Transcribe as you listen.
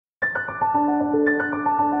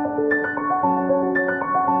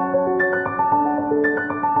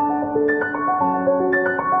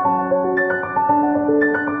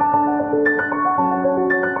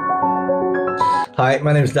Hi,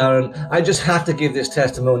 my name is Darren. I just have to give this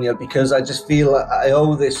testimonial because I just feel I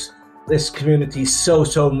owe this community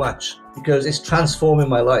so much because it's transforming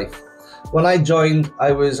my life. When I joined,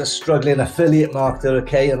 I was a struggling affiliate marketer,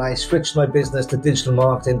 okay, and I switched my business to digital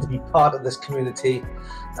marketing to be part of this community.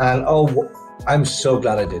 And I'm so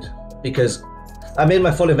glad I did, because I made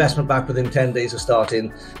my full investment back within 10 days of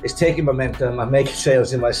starting. It's taking momentum. I'm making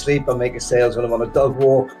sales in my sleep. I'm making sales when I'm on a dog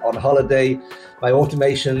walk, on holiday. My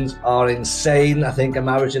automations are insane. I think I'm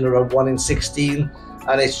averaging around 1 in 16,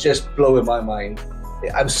 and it's just blowing my mind.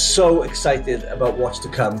 I'm so excited about what's to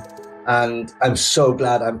come, and I'm so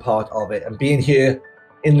glad I'm part of it. And being here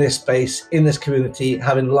in this space, in this community,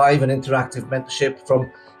 having live and interactive mentorship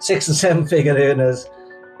from 6 and 7 figure earners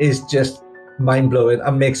is just mind-blowing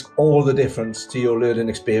and makes all the difference to your learning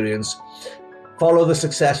experience. Follow the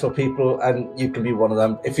successful people and you can be one of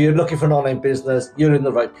them. If you're looking for an online business, you're in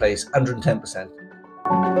the right place, 110%.